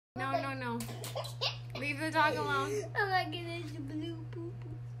No, no, no. Leave the dog alone. Oh my goodness, blue poo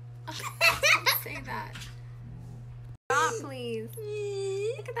poo. Don't say that. Stop, please.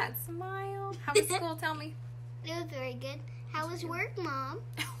 Look at that smile. How was school? Tell me. It was very good. How was work, Mom?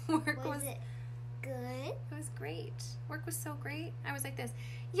 Work Was it good? It was great. Work was so great. I was like this.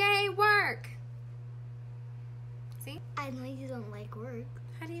 Yay, work! See? I know you don't like work.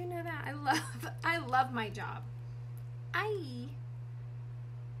 How do you know that? I love my job. I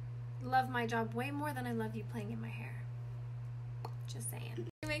love my job way more than I love you playing in my hair. Just saying.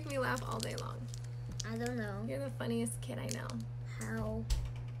 You make me laugh all day long. I don't know. You're the funniest kid I know. How?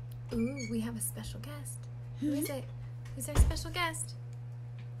 Ooh, we have a special guest. Who is it? Who's our special guest?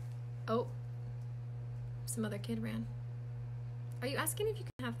 Oh, some other kid ran. Are you asking if you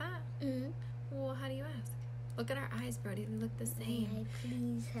can have that? Mm-hmm. Well, how do you ask? Look at our eyes, Brody. They look the same. May I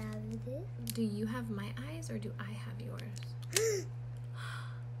please have this? Do you have my eyes or do I have yours?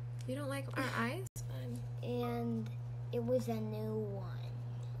 You don't like our eyes? Fun. And it was a new one.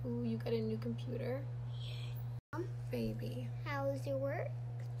 Ooh, you got a new computer? Baby. How was your work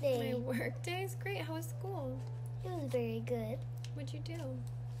day? My work day is great. How was school? It was very good. What'd you do?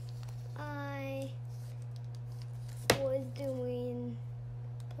 I was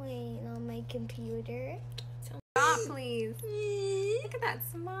playing on my computer. Stop, please. Look at that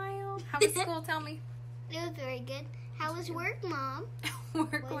smile. How was school? Tell me. It was very good. How was work, Mom?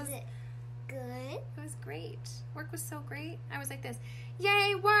 Work Was it good? It was great. Work was so great. I was like this.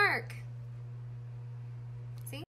 Yay, work!